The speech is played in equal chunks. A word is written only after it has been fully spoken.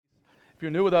If you're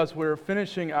new with us, we're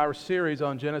finishing our series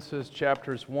on Genesis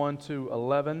chapters 1 to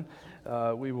 11.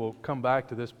 We will come back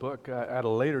to this book at a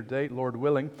later date, Lord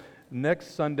willing.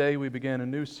 Next Sunday, we begin a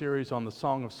new series on the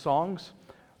Song of Songs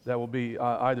that will be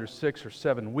either 6 or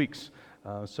 7 weeks.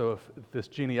 So if this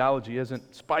genealogy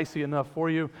isn't spicy enough for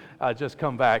you, just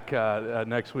come back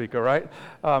next week, all right?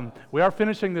 We are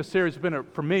finishing this series. It's been,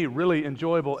 for me, really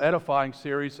enjoyable, edifying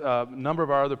series. A number of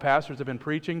our other pastors have been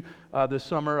preaching this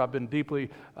summer. I've been deeply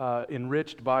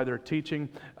enriched by their teaching.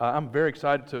 I'm very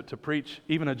excited to preach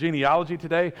even a genealogy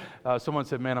today. Someone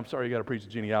said, man, I'm sorry you got to preach a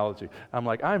genealogy. I'm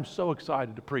like, I'm so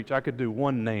excited to preach. I could do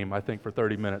one name, I think, for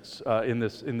 30 minutes in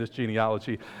this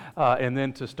genealogy, and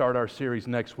then to start our series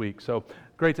next week. So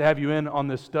great to have you in on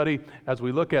this study as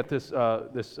we look at this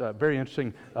very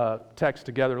interesting text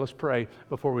together. Let's pray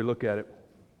before we look at it.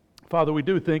 Father, we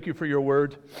do thank you for your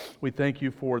word. We thank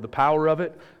you for the power of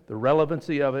it, the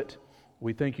relevancy of it.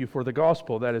 We thank you for the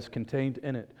gospel that is contained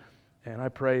in it. And I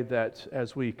pray that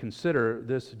as we consider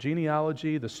this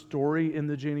genealogy, the story in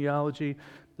the genealogy,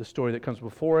 the story that comes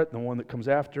before it, and the one that comes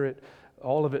after it,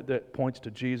 all of it that points to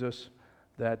Jesus,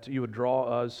 that you would draw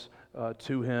us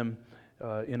to him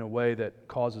in a way that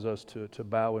causes us to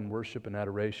bow in worship and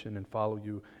adoration and follow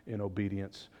you in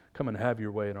obedience. Come and have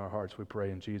your way in our hearts, we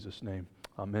pray in Jesus' name.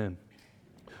 Amen.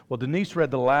 Well, Denise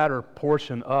read the latter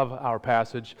portion of our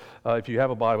passage. If you have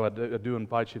a Bible, I do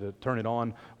invite you to turn it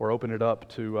on or open it up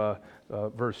to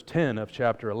verse 10 of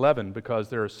chapter 11, because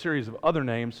there are a series of other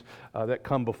names that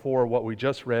come before what we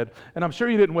just read. And I'm sure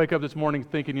you didn't wake up this morning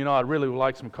thinking, I'd really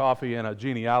like some coffee and a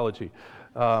genealogy.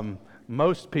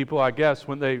 Most people, I guess,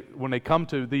 when they come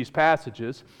to these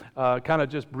passages, kind of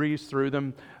just breeze through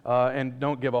them and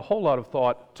don't give a whole lot of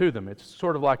thought to them. It's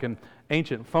sort of like an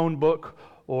ancient phone book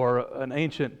or an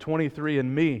ancient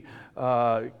 23andMe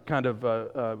kind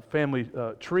of family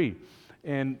tree.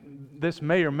 And this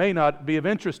may or may not be of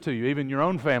interest to you, even your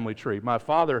own family tree. My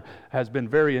father has been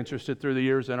very interested through the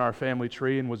years in our family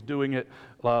tree and was doing it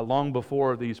long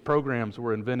before these programs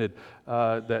were invented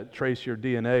that trace your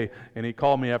DNA. And he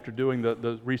called me after doing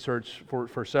the research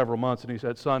for several months, and he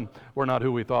said, son, we're not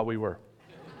who we thought we were.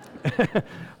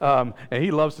 And he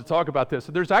loves to talk about this.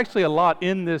 So there's actually a lot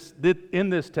in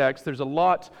this text. There's a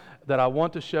lot that I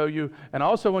want to show you, and I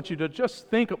also want you to just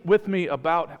think with me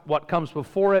about what comes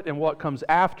before it and what comes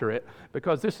after it,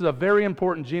 because this is a very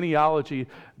important genealogy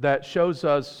that shows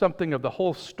us something of the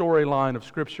whole storyline of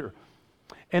Scripture.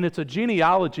 And it's a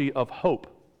genealogy of hope.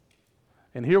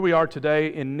 And here we are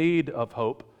today in need of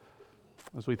hope.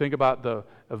 As we think about the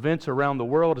events around the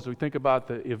world, as we think about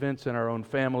the events in our own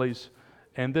families,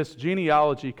 and this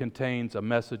genealogy contains a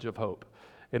message of hope.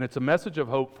 And it's a message of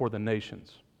hope for the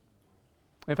nations.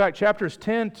 In fact, chapters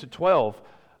 10 to 12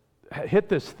 hit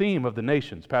this theme of the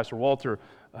nations. Pastor Walter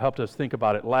helped us think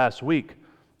about it last week.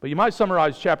 But you might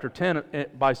summarize chapter 10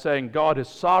 by saying God is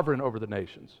sovereign over the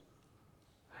nations.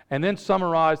 And then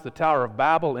summarize the Tower of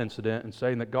Babel incident and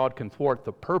saying that God can thwart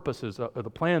the purposes of the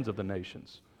plans of the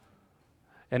nations.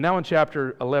 And now in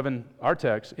chapter 11, our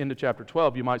text, into chapter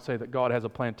 12, you might say that God has a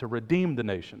plan to redeem the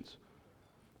nations.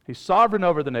 He's sovereign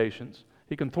over the nations.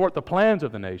 He can thwart the plans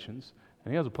of the nations.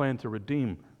 And he has a plan to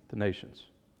redeem the nations.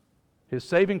 His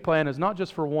saving plan is not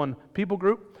just for one people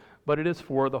group, but it is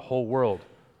for the whole world.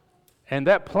 And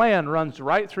that plan runs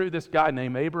right through this guy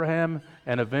named Abraham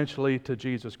and eventually to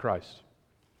Jesus Christ.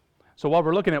 So while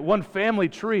we're looking at one family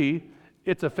tree,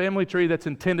 it's a family tree that's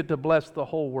intended to bless the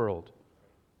whole world.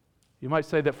 You might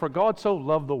say that for God so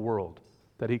loved the world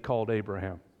that he called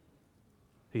Abraham.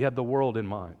 He had the world in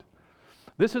mind.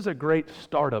 This is a great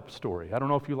startup story. I don't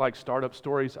know if you like startup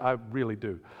stories. I really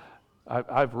do.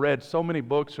 I've read so many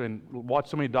books and watched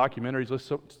so many documentaries,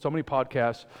 listened to so many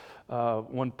podcasts.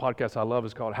 One podcast I love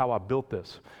is called How I Built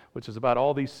This, which is about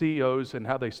all these CEOs and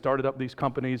how they started up these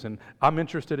companies. And I'm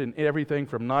interested in everything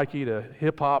from Nike to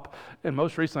hip-hop. And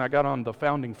most recently, I got on the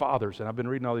Founding Fathers, and I've been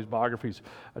reading all these biographies.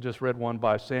 I just read one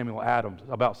by Samuel Adams,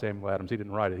 about Samuel Adams. He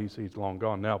didn't write it. He's long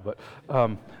gone now. But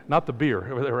not the beer,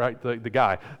 right? The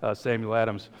guy, Samuel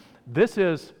Adams. This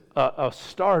is a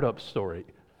startup story.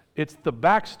 It's the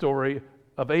backstory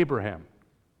of Abraham,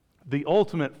 the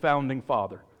ultimate founding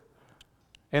father.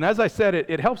 And as I said,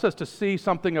 it helps us to see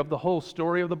something of the whole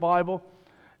story of the Bible.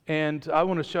 And I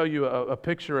want to show you a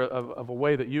picture of a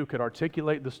way that you could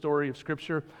articulate the story of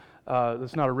Scripture.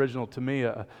 That's not original to me.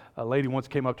 A lady once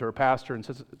came up to her pastor and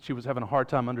said she was having a hard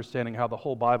time understanding how the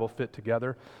whole Bible fit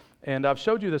together. And I've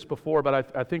showed you this before,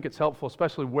 but I think it's helpful,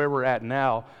 especially where we're at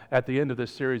now at the end of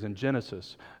this series in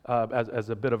Genesis, as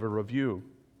a bit of a review.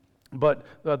 But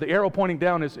the arrow pointing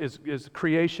down is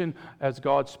creation as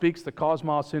God speaks the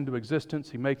cosmos into existence.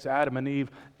 He makes Adam and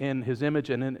Eve in His image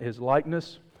and in His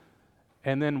likeness.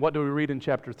 And then what do we read in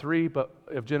chapter 3? But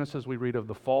of Genesis, we read of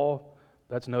the fall.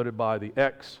 That's noted by the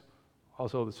X,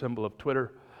 also the symbol of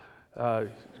Twitter,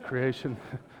 creation.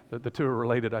 The two are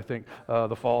related, I think,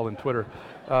 the fall and Twitter.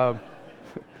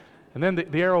 And then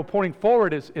the arrow pointing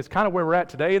forward is kind of where we're at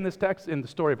today in this text, in the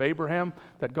story of Abraham,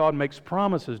 that God makes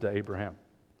promises to Abraham.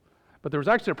 But there was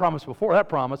actually a promise before that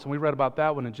promise, and we read about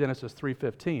that one in Genesis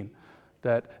 3:15,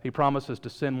 that he promises to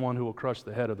send one who will crush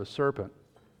the head of the serpent.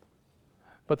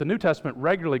 But the New Testament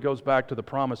regularly goes back to the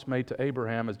promise made to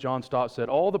Abraham. As John Stott said,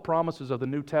 all the promises of the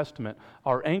New Testament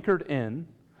are anchored in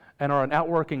and are an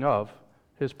outworking of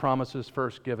his promises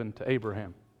first given to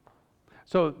Abraham.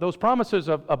 So those promises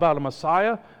about a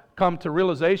Messiah come to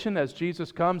realization as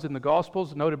Jesus comes in the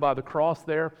Gospels, noted by the cross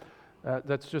there.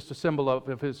 That's just a symbol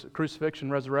of his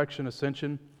crucifixion, resurrection,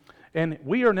 ascension. And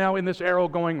we are now in this arrow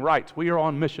going right. We are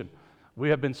on mission. We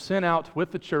have been sent out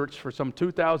with the church for some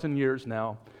 2,000 years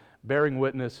now, bearing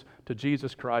witness to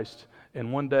Jesus Christ.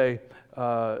 And one day,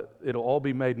 it'll all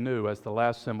be made new as the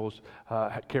last symbols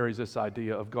carries this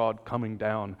idea of God coming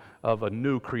down, of a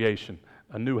new creation,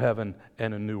 a new heaven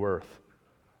and a new earth.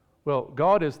 Well,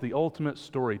 God is the ultimate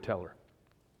storyteller.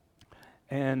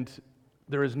 And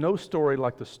there is no story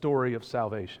like the story of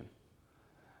salvation.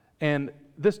 And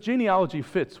this genealogy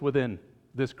fits within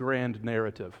this grand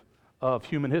narrative of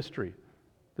human history,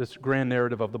 this grand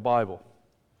narrative of the Bible.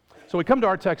 So we come to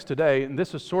our text today, and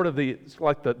this is sort of the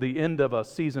end of a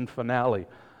season finale.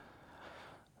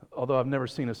 Although I've never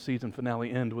seen a season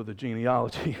finale end with a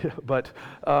genealogy, but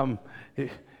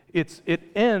it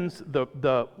ends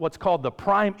the what's called the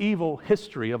primeval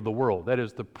history of the world. That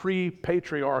is the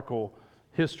pre-patriarchal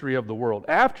history of the world.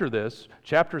 After this,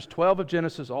 chapters 12 of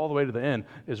Genesis all the way to the end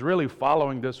is really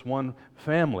following this one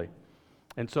family.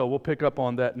 And so we'll pick up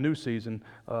on that new season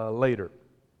later.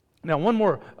 Now, one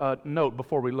more note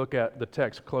before we look at the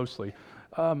text closely.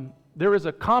 There is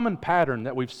a common pattern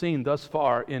that we've seen thus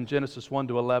far in Genesis 1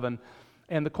 to 11,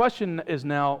 and the question is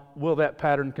now, will that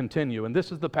pattern continue? And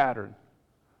this is the pattern: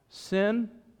 sin,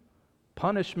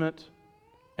 punishment,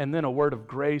 and then a word of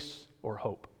grace or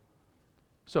hope.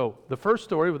 So the first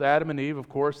story with Adam and Eve, of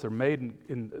course, they're made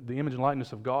in the image and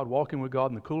likeness of God, walking with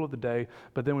God in the cool of the day,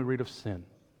 but then we read of sin.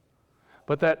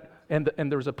 And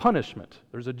there's a punishment,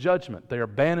 there's a judgment. They are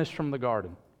banished from the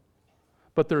garden.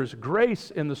 But there's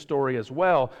grace in the story as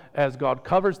well, as God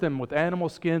covers them with animal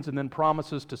skins and then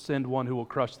promises to send one who will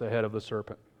crush the head of the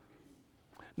serpent.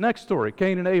 Next story,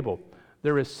 Cain and Abel.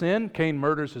 There is sin. Cain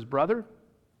murders his brother,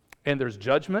 and there's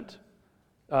judgment.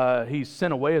 He's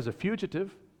sent away as a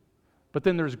fugitive. But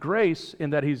then there's grace in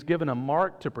that he's given a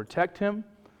mark to protect him,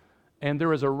 and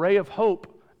there is a ray of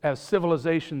hope as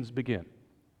civilizations begin.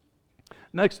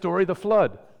 Next story, the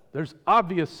flood. There's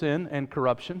obvious sin and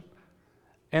corruption,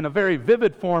 and a very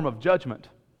vivid form of judgment,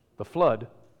 the flood.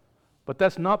 But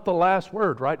that's not the last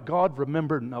word, right? God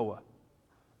remembered Noah,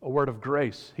 a word of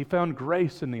grace. He found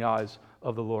grace in the eyes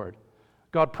of the Lord.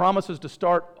 God promises to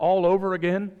start all over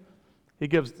again. He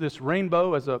gives this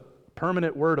rainbow as a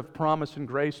permanent word of promise and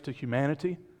grace to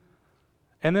humanity.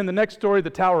 And then the next story, the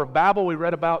Tower of Babel, we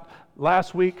read about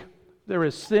last week. There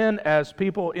is sin as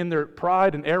people in their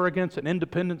pride and arrogance and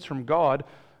independence from God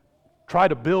try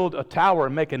to build a tower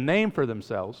and make a name for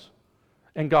themselves.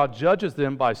 And God judges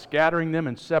them by scattering them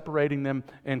and separating them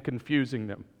and confusing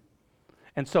them.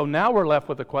 And so now we're left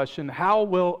with the question, how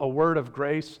will a word of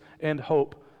grace and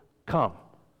hope come?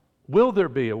 Will there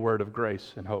be a word of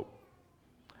grace and hope?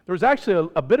 There was actually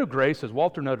a bit of grace, as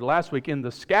Walter noted last week, in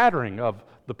the scattering of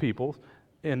the people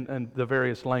in the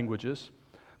various languages.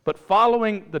 But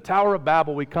following the Tower of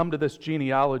Babel, we come to this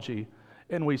genealogy,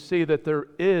 and we see that there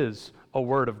is a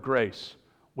word of grace.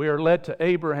 We are led to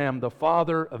Abraham, the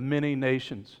father of many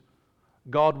nations.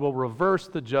 God will reverse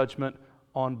the judgment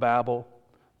on Babel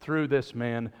through this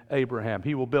man, Abraham.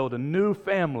 He will build a new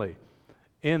family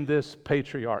in this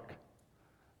patriarch.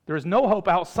 There is no hope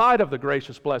outside of the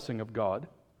gracious blessing of God,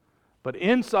 but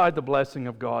inside the blessing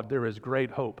of God, there is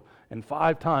great hope. And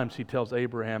 5 times he tells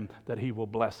Abraham that he will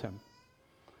bless him.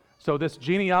 So this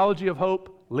genealogy of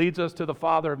hope leads us to the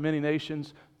Father of many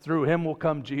nations. Through him will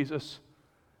come Jesus.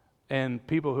 And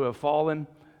people who have fallen,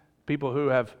 people who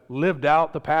have lived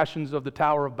out the passions of the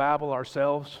Tower of Babel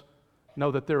ourselves, know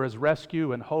that there is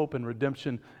rescue and hope and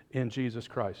redemption in Jesus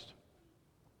Christ.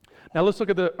 Now let's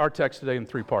look at our text today in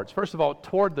 3 parts. First of all,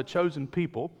 toward the chosen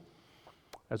people,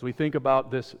 as we think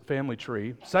about this family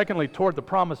tree. Secondly, toward the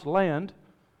promised land,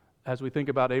 as we think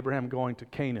about Abraham going to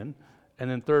Canaan. And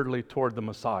then thirdly, toward the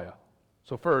Messiah.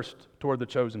 So first, toward the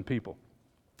chosen people.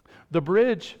 The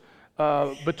bridge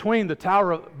between the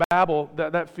Tower of Babel,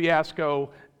 that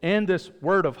fiasco, and this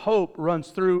word of hope runs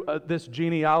through this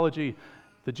genealogy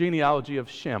the genealogy of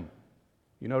Shem.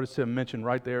 You notice him mentioned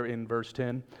right there in verse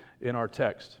 10 in our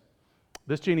text.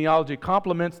 This genealogy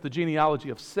complements the genealogy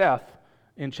of Seth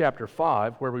in chapter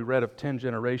 5, where we read of 10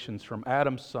 generations from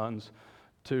Adam's sons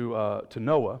to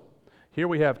Noah. Here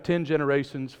we have 10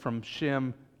 generations from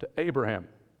Shem to Abraham.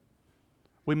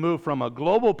 We move from a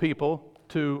global people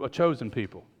to a chosen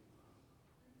people.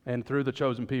 And through the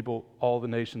chosen people, all the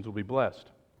nations will be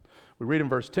blessed. We read in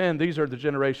verse 10, these are the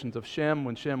generations of Shem.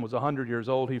 When Shem was 100 years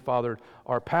old, he fathered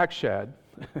Arpachshad.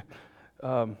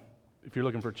 If you're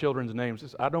looking for children's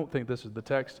names, I don't think this is the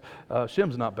text.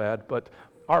 Shem's not bad, but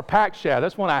Arpachshad,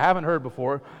 that's one I haven't heard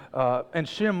before. And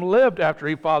Shem lived after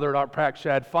he fathered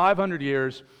Arpachshad 500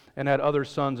 years and had other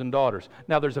sons and daughters.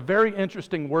 Now, there's a very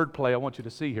interesting wordplay I want you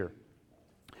to see here,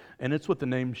 and it's with the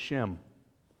name Shem.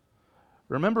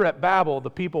 Remember at Babel, the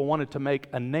people wanted to make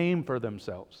a name for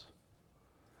themselves.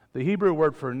 The Hebrew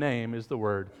word for name is the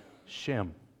word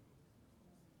Shem.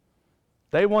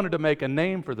 They wanted to make a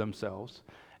name for themselves,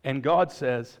 and God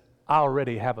says, I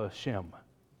already have a Shem.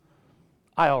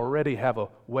 I already have a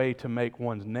way to make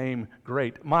one's name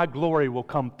great. My glory will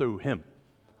come through him.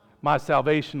 My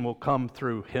salvation will come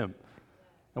through him.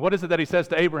 And what is it that he says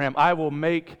to Abraham? I will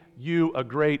make you a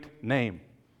great name.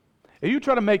 If you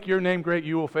try to make your name great,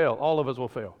 you will fail. All of us will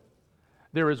fail.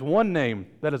 There is one name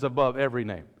that is above every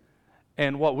name.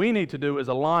 And what we need to do is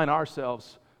align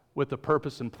ourselves with the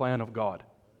purpose and plan of God,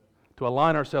 to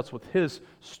align ourselves with his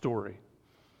story.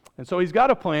 And so he's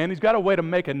got a plan, he's got a way to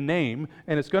make a name,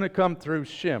 and it's going to come through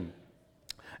Shem.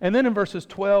 And then in verses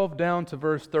 12 down to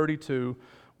verse 32,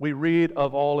 we read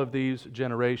of all of these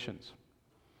generations.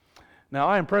 Now,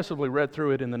 I impressively read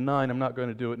through it in the 9. I'm not going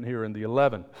to do it in here in the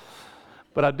 11.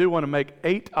 But I do want to make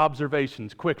 8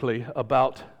 observations quickly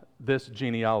about this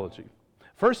genealogy.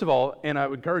 First of all, and I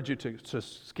would encourage you to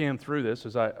scan through this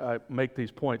as I make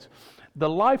these points, the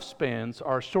lifespans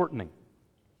are shortening.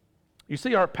 You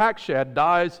see, Arpachshad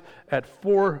dies at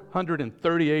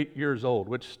 438 years old,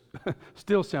 which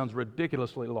still sounds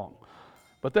ridiculously long.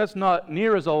 But that's not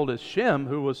near as old as Shem,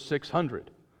 who was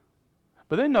 600.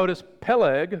 But then notice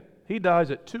Peleg, he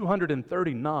dies at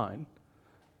 239.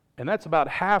 And that's about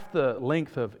half the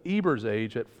length of Eber's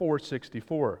age at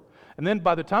 464. And then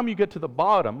by the time you get to the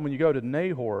bottom, when you go to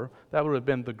Nahor, that would have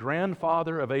been the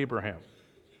grandfather of Abraham.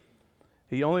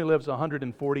 He only lives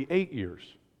 148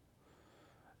 years.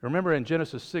 Remember in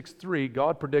Genesis 6:3,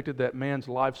 God predicted that man's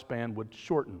lifespan would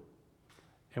shorten.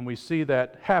 And we see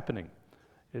that happening.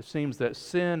 It seems that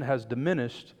sin has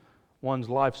diminished one's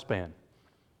lifespan.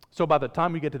 So by the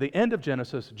time we get to the end of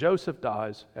Genesis, Joseph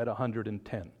dies at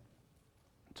 110.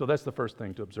 So that's the first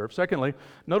thing to observe. Secondly,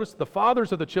 notice the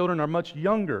fathers of the children are much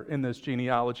younger in this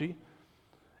genealogy.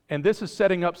 And this is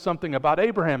setting up something about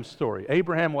Abraham's story.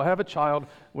 Abraham will have a child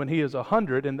when he is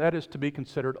 100, and that is to be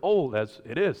considered old, as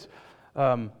it is.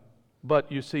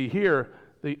 But you see here,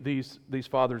 these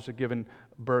fathers are given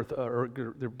birth, or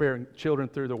they're bearing children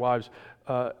through their wives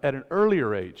at an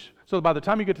earlier age. So by the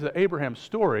time you get to the Abraham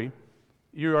story,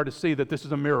 you are to see that this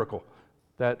is a miracle,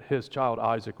 that his child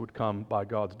Isaac would come by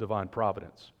God's divine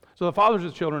providence. So the fathers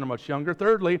of the children are much younger.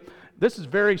 Thirdly, this is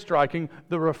very striking,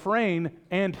 the refrain,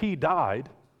 and he died,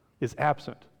 is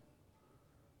absent.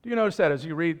 Do you notice that as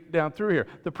you read down through here?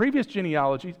 The previous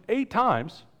genealogies, 8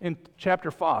 times in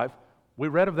chapter 5, we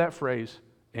read of that phrase,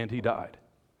 and he died.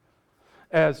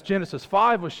 As Genesis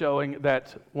 5 was showing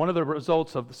that one of the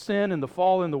results of the sin and the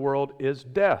fall in the world is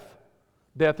death.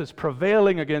 Death is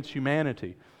prevailing against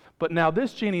humanity. But now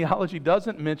this genealogy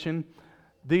doesn't mention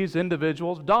these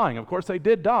individuals dying. Of course, they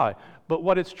did die. But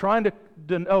what it's trying to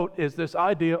denote is this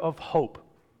idea of hope.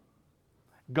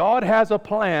 God has a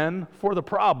plan for the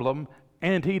problem,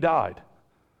 and he died.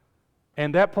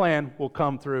 And that plan will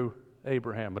come through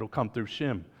Abraham. It'll come through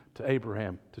Shem to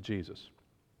Abraham to Jesus.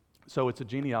 So it's a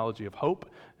genealogy of hope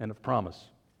and of promise.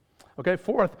 Okay,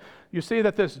 fourth, you see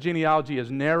that this genealogy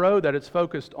is narrow, that it's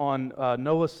focused on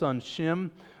Noah's son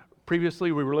Shem.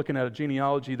 Previously, we were looking at a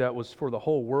genealogy that was for the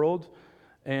whole world,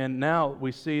 and now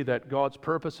we see that God's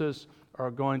purposes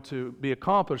are going to be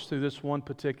accomplished through this one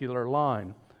particular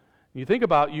line. You think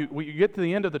about, when you get to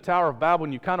the end of the Tower of Babel,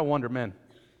 and you kind of wonder, man,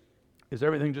 is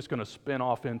everything just going to spin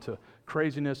off into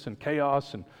craziness and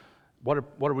chaos, and what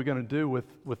are we going to do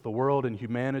with the world and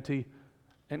humanity?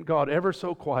 And God, ever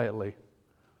so quietly,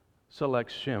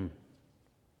 selects Shem.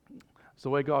 It's the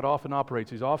way God often operates.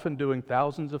 He's often doing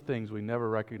thousands of things we never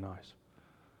recognize.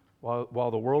 While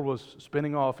the world was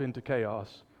spinning off into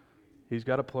chaos, he's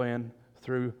got a plan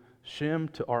through Shem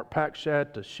to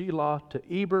Arpachshad, to Shelah, to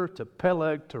Eber, to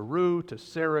Peleg, to Ru, to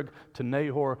Serug, to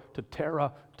Nahor, to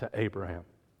Terah, to Abraham.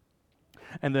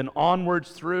 And then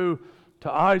onwards through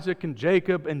to Isaac and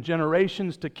Jacob, and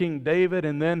generations to King David,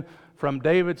 and then from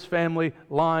David's family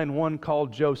line, one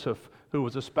called Joseph, who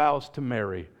was espoused to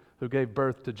Mary, who gave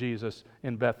birth to Jesus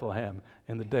in Bethlehem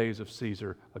in the days of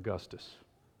Caesar Augustus.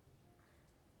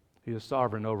 He is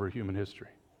sovereign over human history.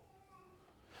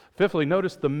 Fifthly,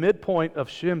 notice the midpoint of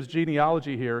Shem's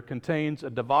genealogy here contains a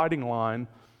dividing line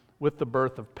with the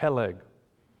birth of Peleg.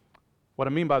 What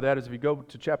I mean by that is if you go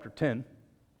to chapter 10,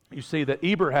 you see that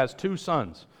Eber has two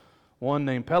sons, one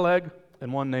named Peleg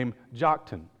and one named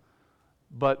Joktan.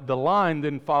 But the line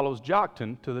then follows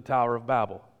Joktan to the Tower of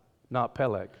Babel, not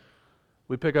Peleg.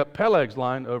 We pick up Peleg's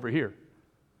line over here.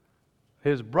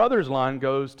 His brother's line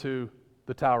goes to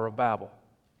the Tower of Babel.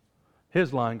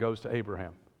 His line goes to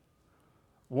Abraham.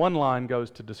 One line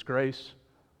goes to disgrace,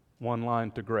 one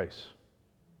line to grace.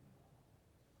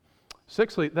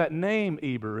 Sixthly, that name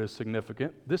Eber is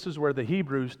significant. This is where the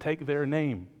Hebrews take their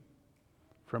name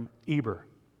from Eber,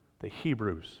 the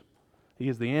Hebrews. He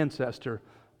is the ancestor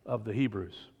of the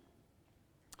Hebrews.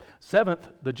 Seventh,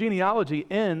 the genealogy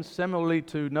ends similarly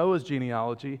to Noah's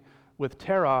genealogy with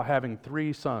Terah having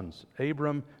three sons,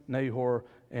 Abram, Nahor,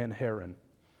 and Haran.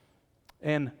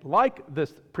 And like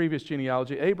this previous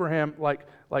genealogy, Abraham, like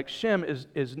Shem,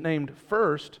 is named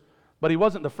first, but he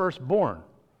wasn't the firstborn.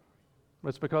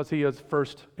 It's because he is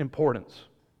first importance.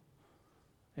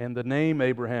 And the name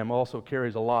Abraham also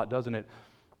carries a lot, doesn't it?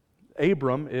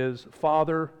 Abram is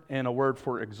father and a word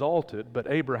for exalted, but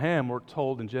Abraham, we're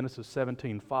told in Genesis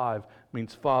 17:5,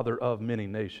 means father of many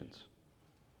nations.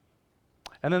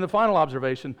 And then the final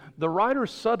observation, the writer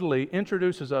subtly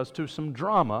introduces us to some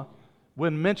drama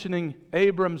when mentioning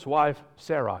Abram's wife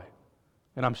Sarai.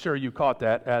 And I'm sure you caught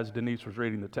that as Denise was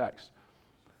reading the text.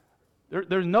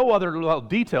 There's no other little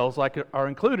details like are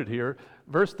included here.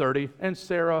 Verse 30, and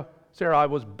Sarai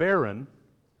was barren,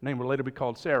 name will later be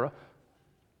called Sarah,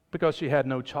 because she had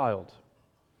no child.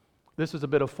 This is a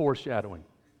bit of foreshadowing.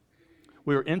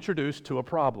 We are introduced to a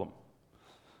problem.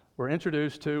 We're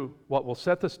introduced to what will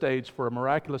set the stage for a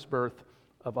miraculous birth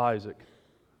of Isaac.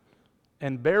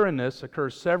 And barrenness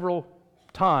occurs several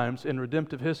times in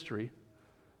redemptive history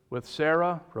with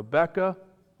Sarah, Rebekah,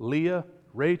 Leah,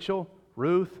 Rachel,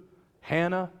 Ruth,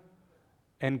 Hannah,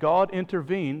 and God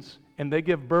intervenes and they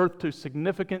give birth to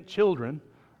significant children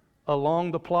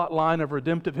along the plot line of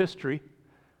redemptive history.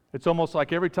 It's almost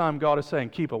like every time God is saying,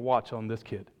 keep a watch on this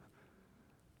kid.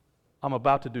 I'm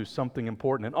about to do something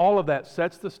important. And all of that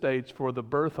sets the stage for the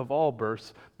birth of all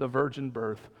births, the virgin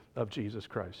birth of Jesus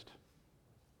Christ.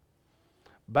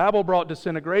 Babel brought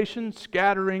disintegration,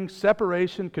 scattering,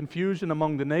 separation, confusion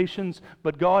among the nations,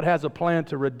 but God has a plan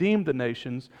to redeem the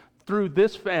nations through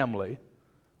this family,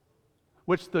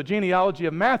 which the genealogy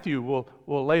of Matthew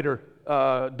will later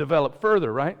develop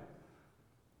further, right?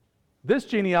 This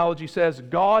genealogy says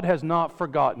God has not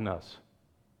forgotten us.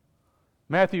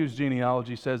 Matthew's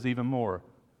genealogy says even more,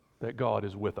 that God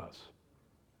is with us.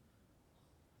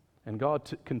 And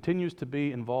God continues to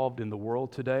be involved in the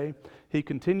world today. He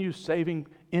continues saving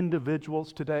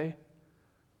individuals today.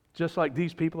 Just like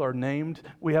these people are named,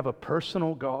 we have a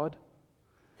personal God.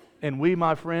 And we,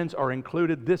 my friends, are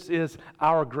included. This is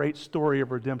our great story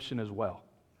of redemption as well.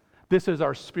 This is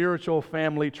our spiritual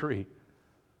family tree.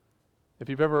 If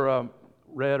you've ever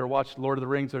read or watched Lord of the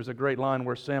Rings, there's a great line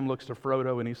where Sam looks to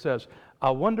Frodo and he says, I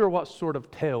wonder what sort of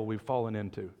tale we've fallen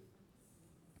into.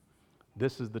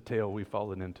 This is the tale we've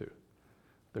fallen into.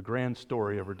 The grand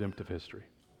story of redemptive history.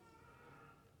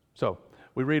 So,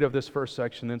 we read of this first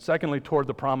section. Then secondly, toward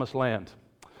the promised land.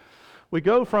 We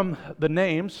go from the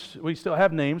names, we still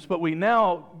have names, but we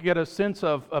now get a sense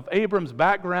of Abram's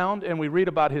background, and we read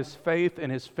about his faith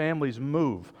and his family's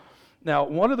move. Now,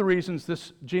 one of the reasons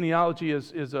this genealogy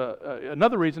is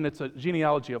another reason it's a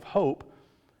genealogy of hope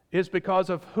is because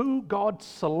of who God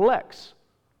selects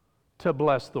to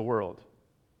bless the world.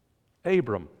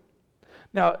 Abram.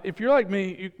 Now, if you're like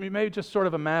me, you may just sort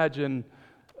of imagine,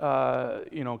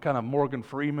 kind of Morgan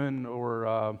Freeman or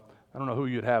I don't know who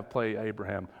you'd have play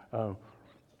Abraham.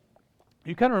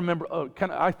 You kind of remember,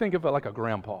 I think of it like a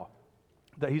grandpa.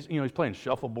 That he's playing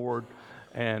shuffleboard,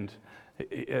 and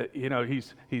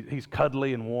he's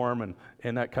cuddly and warm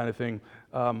and that kind of thing.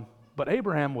 But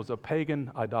Abraham was a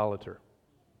pagan idolater.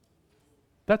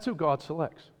 That's who God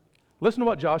selects. Listen to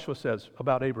what Joshua says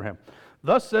about Abraham.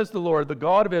 Thus says the Lord, the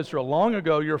God of Israel, long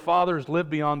ago your fathers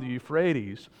lived beyond the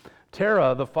Euphrates,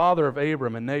 Terah, the father of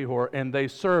Abram and Nahor, and they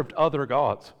served other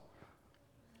gods.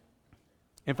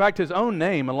 In fact, his own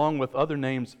name, along with other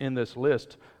names in this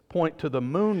list, point to the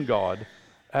moon god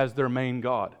as their main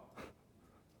god.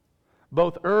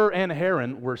 Both Ur and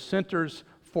Haran were centers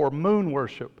for moon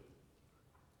worship.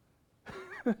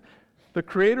 The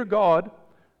Creator God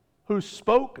who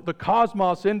spoke the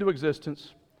cosmos into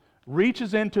existence,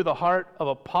 reaches into the heart of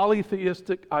a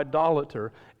polytheistic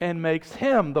idolater and makes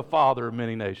him the father of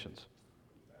many nations.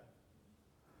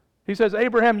 He says,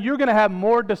 Abraham, you're going to have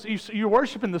more, you're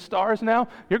worshiping the stars now,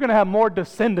 you're going to have more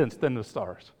descendants than the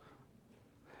stars.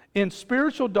 In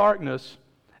spiritual darkness,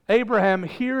 Abraham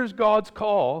hears God's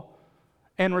call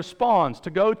and responds to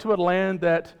go to a land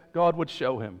that God would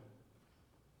show him.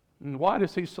 And why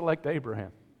does he select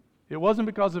Abraham? It wasn't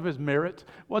because of his merit.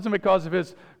 It wasn't because of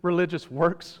his religious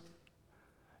works.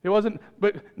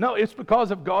 It's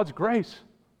because of God's grace.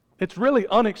 It's really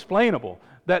unexplainable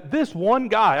that this one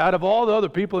guy, out of all the other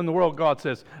people in the world, God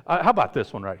says, how about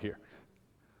this one right here?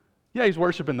 Yeah, he's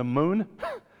worshiping the moon,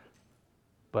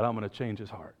 but I'm going to change his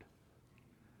heart.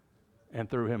 And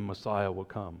through him, Messiah will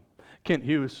come. Kent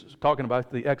Hughes, talking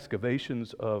about the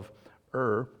excavations of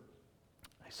Ur,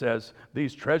 he says,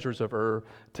 these treasures of Ur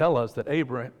tell us that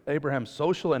Abraham's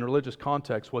social and religious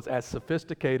context was as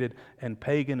sophisticated and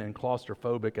pagan and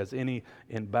claustrophobic as any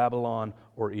in Babylon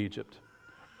or Egypt.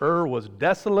 Ur was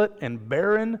desolate and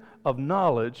barren of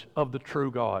knowledge of the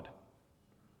true God.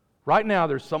 Right now,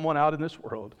 there's someone out in this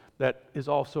world that is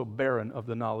also barren of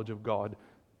the knowledge of God,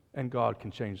 and God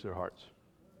can change their hearts.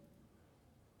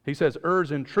 He says,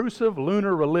 Ur's intrusive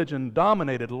lunar religion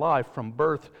dominated life from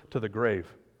birth to the grave.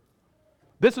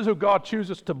 This is who God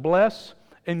chooses to bless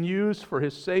and use for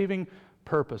His saving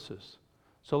purposes.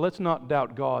 So let's not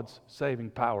doubt God's saving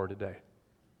power today.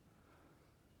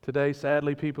 Today,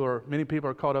 sadly, many people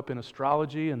are caught up in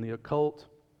astrology and the occult,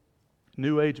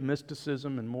 New Age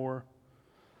mysticism, and more.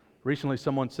 Recently,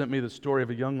 someone sent me the story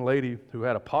of a young lady who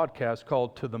had a podcast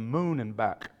called To the Moon and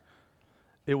Back.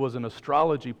 It was an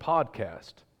astrology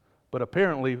podcast, but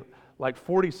apparently, like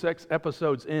 46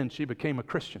 episodes in, she became a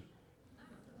Christian.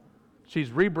 She's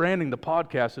rebranding the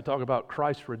podcast to talk about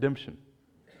Christ's redemption.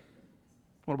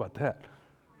 What about that?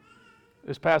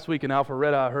 This past week in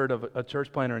Alpharetta, I heard of a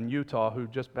church planter in Utah who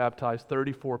just baptized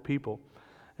 34 people.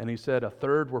 And he said a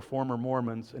third were former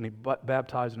Mormons, and he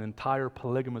baptized an entire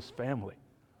polygamous family.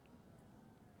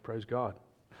 Praise God.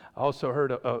 I also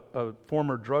heard a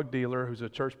former drug dealer who's a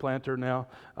church planter now.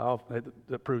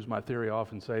 That proves my theory. I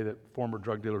often say that former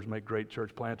drug dealers make great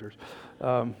church planters.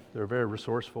 They're very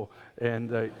resourceful, and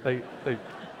they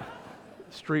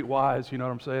streetwise, you know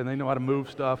what I'm saying? They know how to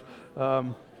move stuff.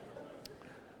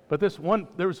 But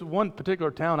there was one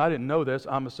particular town, I didn't know this,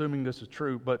 I'm assuming this is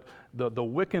true, but the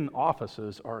Wiccan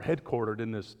offices are headquartered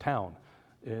in this town,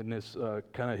 in this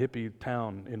kind of hippie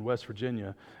town in West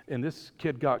Virginia. And this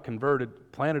kid got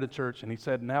converted, planted a church, and he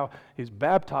said now he's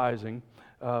baptizing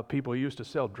people he used to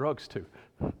sell drugs to.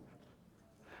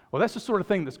 Well, that's the sort of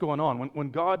thing that's going on.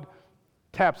 When God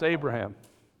taps Abraham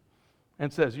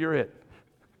and says, you're it,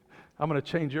 I'm going to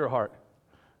change your heart.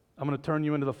 I'm going to turn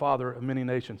you into the father of many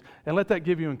nations. And let that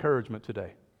give you encouragement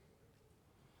today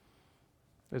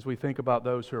as we think about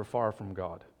those who are far from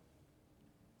God.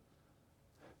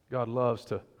 God loves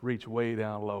to reach way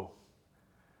down low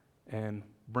and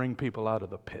bring people out of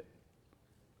the pit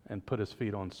and put His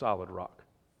feet on solid rock.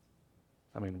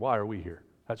 I mean, why are we here?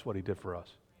 That's what He did for us.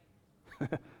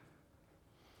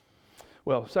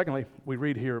 Well, secondly, we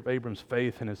read here of Abram's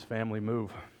faith and his family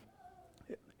move.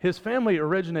 His family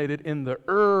originated in the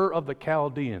Ur of the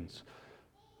Chaldeans.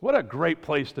 What a great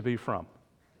place to be from.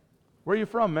 Where are you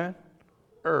from, man?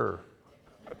 Ur.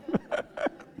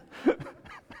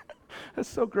 That's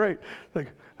so great.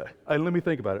 Like, let me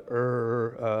think about it.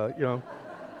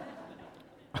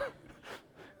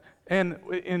 And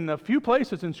in a few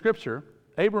places in Scripture,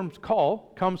 Abram's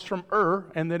call comes from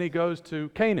Ur, and then he goes to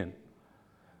Canaan.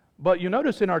 But you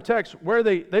notice in our text where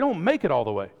they don't make it all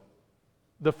the way.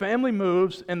 The family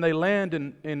moves and they land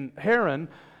in Haran,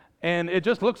 and it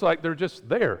just looks like they're just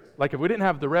there. Like if we didn't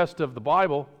have the rest of the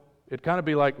Bible, it'd kind of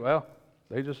be like, well,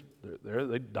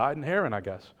 they died in Haran, I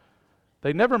guess.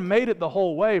 They never made it the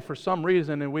whole way for some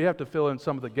reason, and we have to fill in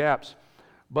some of the gaps.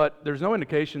 But there's no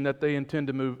indication that they intend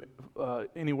to move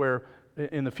anywhere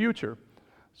in the future.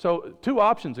 So two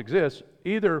options exist.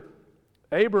 Either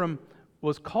Abram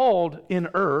was called in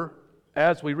Ur,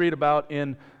 as we read about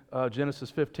in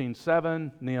Genesis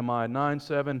 15:7, Nehemiah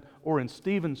 9:7, or in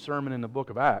Stephen's sermon in the book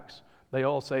of Acts. They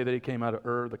all say that he came out of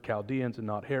Ur, the Chaldeans, and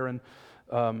not Haran.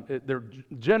 They're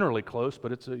generally close,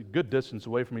 but it's a good distance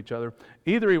away from each other.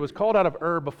 Either he was called out of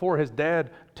Ur before his dad,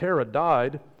 Terah,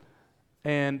 died,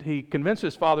 and he convinced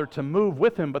his father to move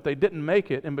with him, but they didn't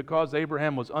make it, and because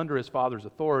Abraham was under his father's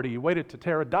authority, he waited till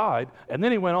Terah died, and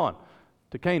then he went on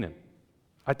to Canaan.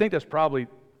 I think that's probably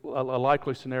a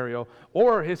likely scenario.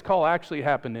 Or his call actually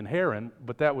happened in Haran,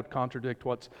 but that would contradict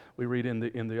what we read in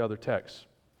the other texts.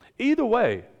 Either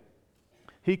way,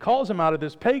 He calls him out of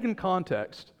this pagan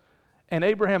context, and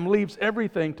Abraham leaves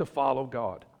everything to follow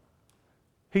God.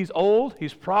 He's old,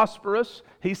 he's prosperous,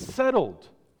 he's settled,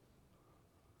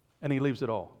 and he leaves it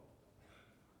all.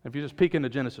 If you just peek into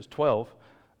Genesis 12,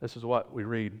 this is what we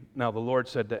read. Now the Lord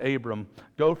said to Abram,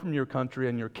 "Go from your country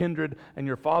and your kindred and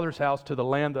your father's house to the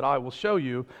land that I will show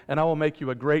you, and I will make you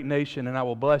a great nation, and I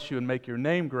will bless you and make your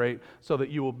name great, so that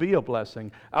you will be a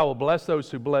blessing. I will bless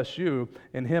those who bless you,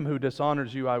 and him who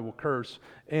dishonors you I will curse,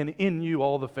 and in you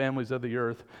all the families of the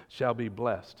earth shall be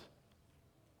blessed."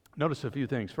 Notice a few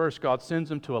things. First, God sends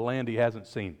him to a land he hasn't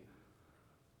seen.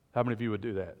 How many of you would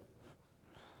do that?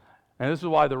 And this is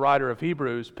why the writer of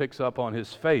Hebrews picks up on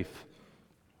his faith.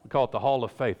 We call it the Hall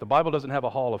of Faith. The Bible doesn't have a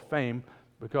Hall of Fame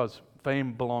because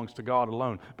fame belongs to God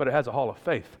alone, but it has a Hall of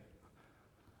Faith.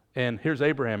 And here's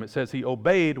Abraham. It says he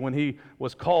obeyed when he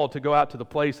was called to go out to the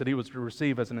place that he was to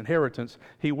receive as an inheritance.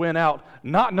 He went out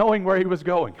not knowing where he was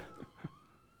going.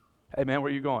 Hey man,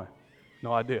 where are you going?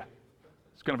 No idea.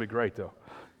 It's going to be great though.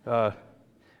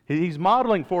 He's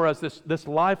modeling for us this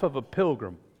life of a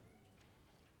pilgrim.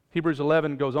 Hebrews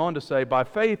 11 goes on to say, by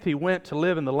faith he went to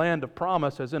live in the land of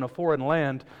promise as in a foreign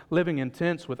land, living in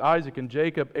tents with Isaac and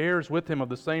Jacob, heirs with him of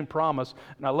the same promise.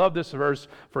 And I love this verse,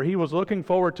 for he was looking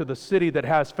forward to the city that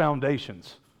has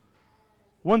foundations.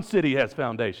 One city has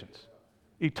foundations,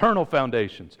 eternal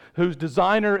foundations, whose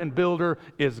designer and builder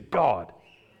is God.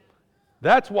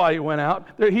 That's why he went out.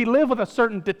 He lived with a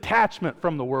certain detachment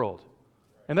from the world.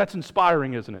 And that's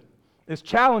inspiring, isn't it? It's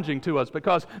challenging to us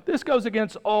because this goes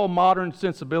against all modern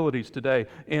sensibilities today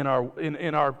in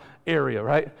our area,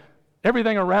 right?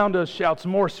 Everything around us shouts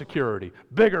more security,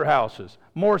 bigger houses,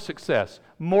 more success,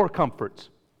 more comforts.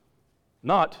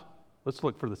 Not, let's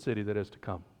look for the city that is to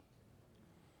come.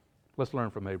 Let's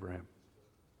learn from Abraham.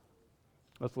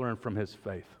 Let's learn from his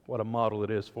faith. What a model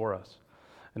it is for us.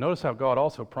 And notice how God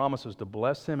also promises to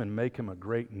bless him and make him a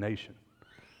great nation.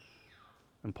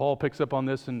 And Paul picks up on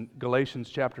this in Galatians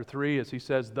chapter 3 as he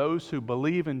says, those who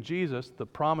believe in Jesus, the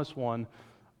promised one,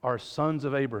 are sons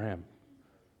of Abraham.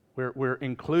 We're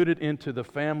included into the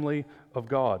family of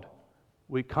God.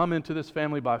 We come into this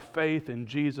family by faith in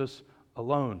Jesus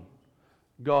alone.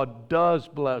 God does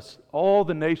bless all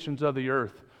the nations of the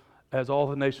earth as all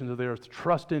the nations of the earth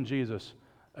trust in Jesus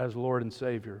as Lord and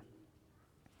Savior.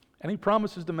 And he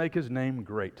promises to make his name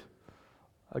great.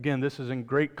 Again, this is in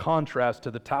great contrast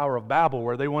to the Tower of Babel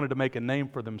where they wanted to make a name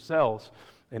for themselves.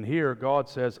 And here God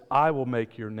says, I will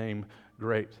make your name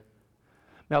great.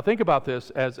 Now think about this.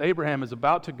 As Abraham is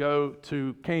about to go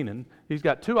to Canaan, he's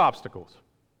got two obstacles.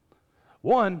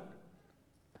 One,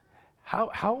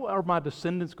 how are my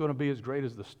descendants going to be as great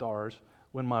as the stars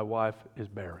when my wife is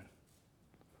barren?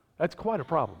 That's quite a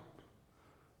problem.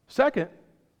 Second,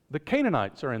 the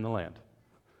Canaanites are in the land.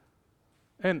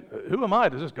 And who am I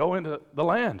to just go into the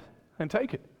land and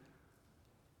take it?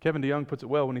 Kevin DeYoung puts it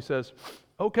well when he says,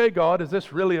 okay, God, is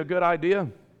this really a good idea?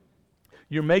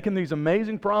 You're making these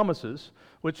amazing promises,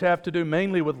 which have to do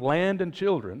mainly with land and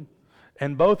children,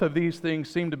 and both of these things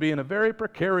seem to be in a very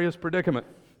precarious predicament.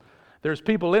 There's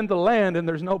people in the land, and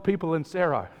there's no people in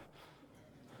Sarai.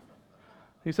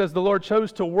 He says the Lord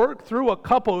chose to work through a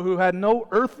couple who had no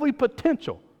earthly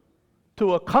potential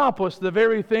to accomplish the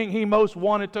very thing he most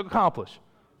wanted to accomplish.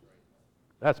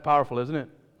 That's powerful, isn't it?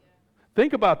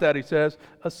 Think about that, he says.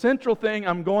 A central thing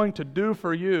I'm going to do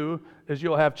for you is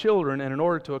you'll have children, and in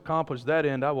order to accomplish that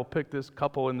end, I will pick this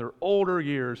couple in their older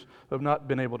years who have not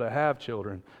been able to have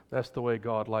children. That's the way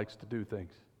God likes to do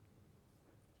things.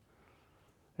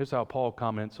 Here's how Paul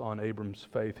comments on Abram's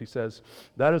faith. He says,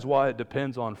 that is why it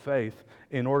depends on faith,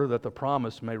 in order that the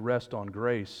promise may rest on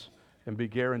grace and be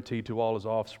guaranteed to all his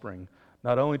offspring,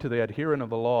 not only to the adherent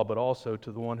of the law, but also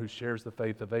to the one who shares the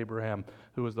faith of Abraham,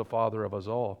 who is the father of us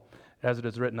all. As it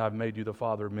is written, I've made you the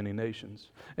father of many nations.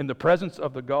 In the presence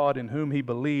of the God in whom he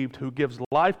believed, who gives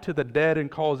life to the dead and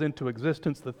calls into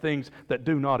existence the things that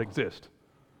do not exist.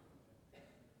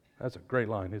 That's a great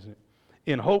line, isn't it?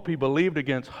 In hope he believed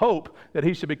against hope that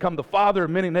he should become the father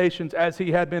of many nations, as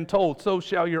he had been told, so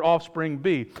shall your offspring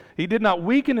be. He did not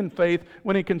weaken in faith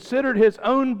when he considered his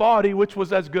own body, which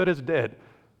was as good as dead.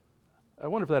 I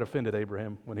wonder if that offended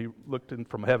Abraham when he looked in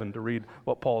from heaven to read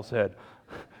what Paul said.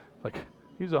 Like,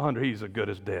 he's as good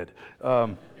as dead.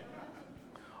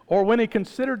 Or when he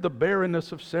considered the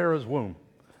barrenness of Sarah's womb.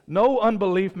 No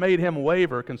unbelief made him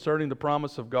waver concerning the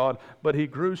promise of God, but he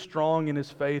grew strong in his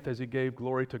faith as he gave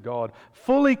glory to God,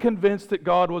 fully convinced that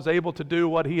God was able to do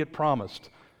what he had promised.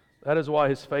 That is why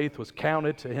his faith was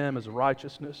counted to him as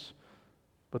righteousness.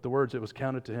 But the words that was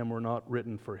counted to him were not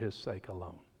written for his sake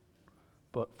alone,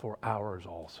 but for ours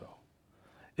also.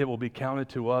 It will be counted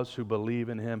to us who believe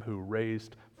in him who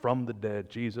raised from the dead,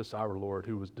 Jesus our Lord,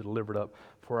 who was delivered up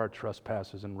for our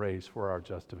trespasses and raised for our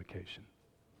justification.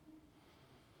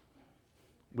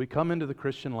 We come into the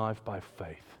Christian life by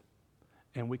faith,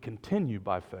 and we continue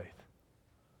by faith.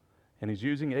 And he's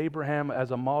using Abraham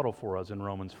as a model for us in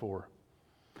Romans 4.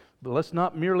 But let's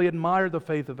not merely admire the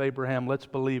faith of Abraham, let's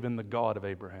believe in the God of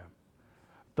Abraham,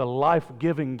 the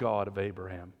life-giving God of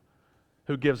Abraham,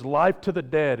 who gives life to the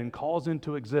dead and calls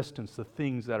into existence the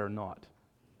things that are not.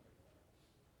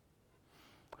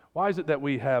 Why is it that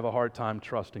we have a hard time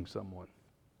trusting someone?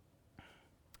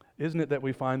 Isn't it that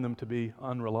we find them to be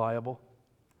unreliable?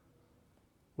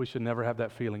 We should never have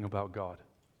that feeling about God.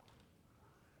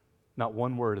 Not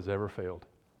one word has ever failed.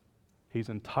 He's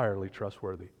entirely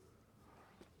trustworthy.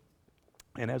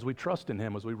 And as we trust in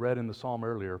Him, as we read in the psalm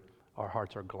earlier, our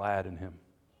hearts are glad in Him.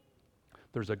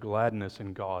 There's a gladness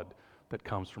in God that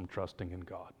comes from trusting in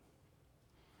God.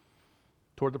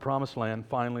 Toward the promised land,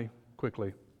 finally,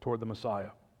 quickly, toward the Messiah.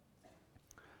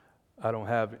 I don't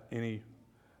have any,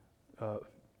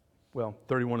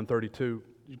 31 and 32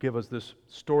 give us this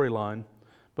storyline,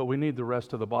 but we need the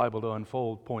rest of the Bible to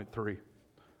unfold point 3,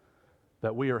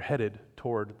 that we are headed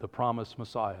toward the promised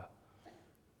Messiah.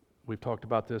 We've talked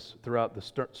about this throughout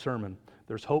the sermon.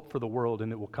 There's hope for the world,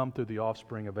 and it will come through the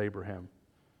offspring of Abraham.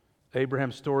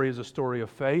 Abraham's story is a story of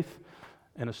faith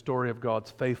and a story of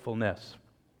God's faithfulness.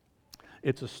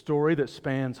 It's a story that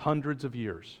spans hundreds of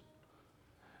years.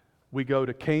 We go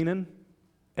to Canaan,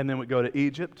 and then we go to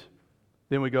Egypt,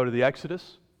 then we go to the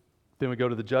Exodus, then we go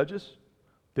to the Judges,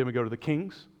 then we go to the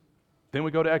Kings, then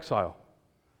we go to exile,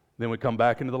 then we come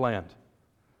back into the land.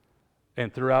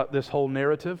 And throughout this whole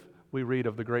narrative, we read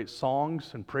of the great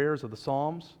songs and prayers of the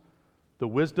Psalms, the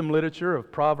wisdom literature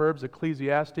of Proverbs,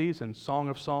 Ecclesiastes, and Song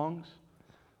of Songs.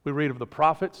 We read of the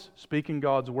prophets speaking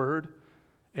God's word,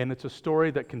 and it's a story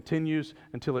that continues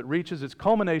until it reaches its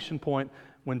culmination point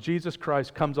when Jesus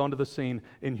Christ comes onto the scene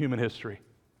in human history.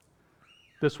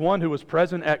 This one who was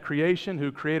present at creation,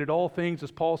 who created all things, as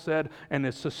Paul said, and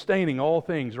is sustaining all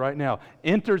things right now,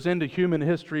 enters into human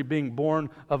history being born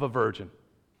of a virgin.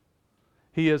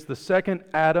 He is the second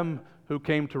Adam who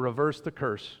came to reverse the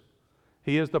curse.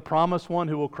 He is the promised one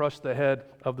who will crush the head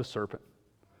of the serpent.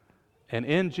 And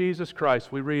in Jesus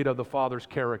Christ, we read of the Father's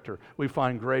character. We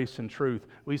find grace and truth.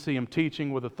 We see Him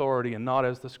teaching with authority and not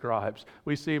as the scribes.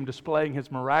 We see Him displaying His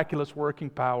miraculous working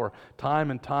power time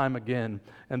and time again.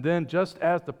 And then, just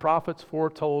as the prophets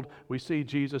foretold, we see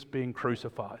Jesus being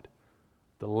crucified,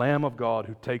 the Lamb of God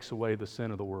who takes away the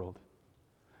sin of the world.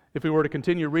 If we were to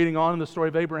continue reading on in the story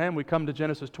of Abraham, we come to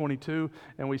Genesis 22,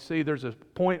 and we see there's a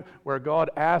point where God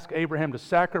asks Abraham to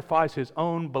sacrifice his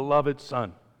own beloved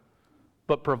son,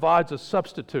 but provides a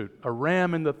substitute, a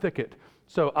ram in the thicket,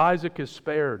 so Isaac is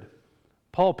spared.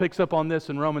 Paul picks up on this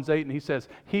in Romans 8, and he says,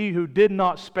 "He who did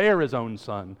not spare his own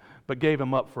son, but gave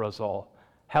him up for us all,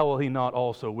 how will He not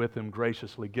also with Him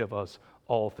graciously give us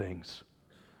all things?"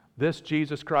 This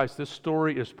Jesus Christ, this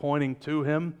story is pointing to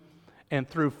Him, and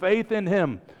through faith in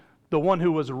Him, the one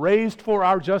who was raised for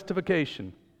our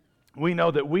justification, we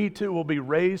know that we too will be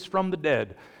raised from the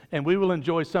dead, and we will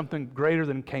enjoy something greater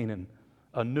than Canaan,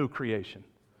 a new creation,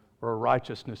 where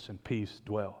righteousness and peace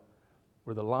dwell,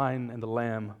 where the lion and the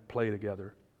lamb play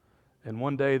together. And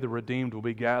one day the redeemed will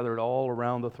be gathered all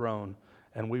around the throne,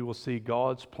 and we will see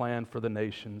God's plan for the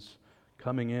nations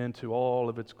coming into all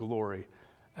of its glory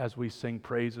as we sing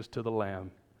praises to the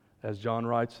Lamb. As John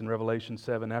writes in Revelation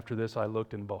 7, "After this I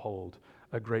looked, and behold,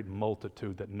 a great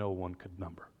multitude that no one could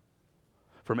number,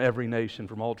 from every nation,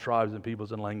 from all tribes and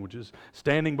peoples and languages,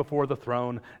 standing before the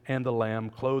throne and the Lamb,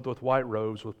 clothed with white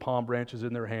robes, with palm branches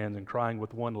in their hands, and crying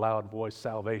with one loud voice,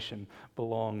 'Salvation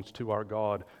belongs to our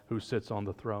God who sits on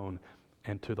the throne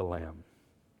and to the Lamb.'"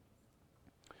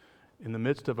 In the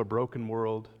midst of a broken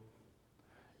world,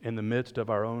 in the midst of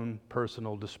our own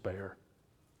personal despair,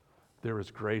 there is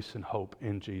grace and hope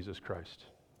in Jesus Christ.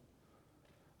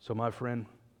 So, my friend,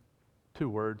 2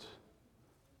 words: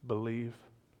 believe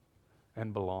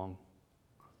and belong.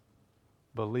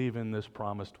 Believe in this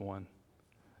promised one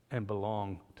and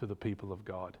belong to the people of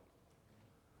God.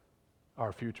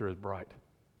 Our future is bright.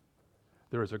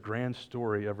 There is a grand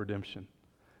story of redemption,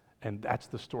 and that's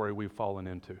the story we've fallen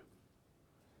into.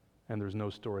 And there's no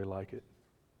story like it.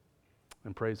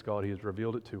 And praise God, He has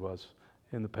revealed it to us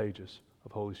in the pages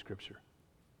of Holy Scripture.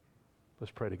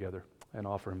 Let's pray together and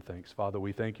offer Him thanks. Father,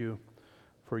 we thank You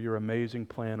for Your amazing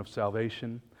plan of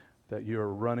salvation that You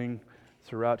are running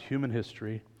throughout human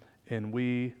history, and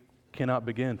we cannot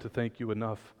begin to thank You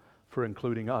enough for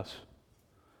including us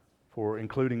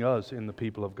in the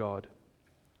people of God,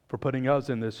 for putting us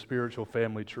in this spiritual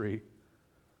family tree.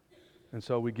 And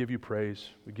so we give You praise,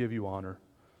 we give You honor,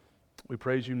 We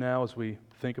praise you now as we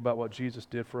think about what Jesus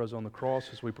did for us on the cross,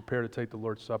 as we prepare to take the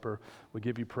Lord's Supper. We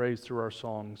give you praise through our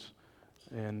songs,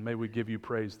 and may we give you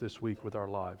praise this week with our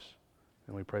lives.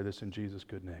 And we pray this in Jesus'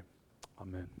 good name.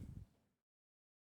 Amen.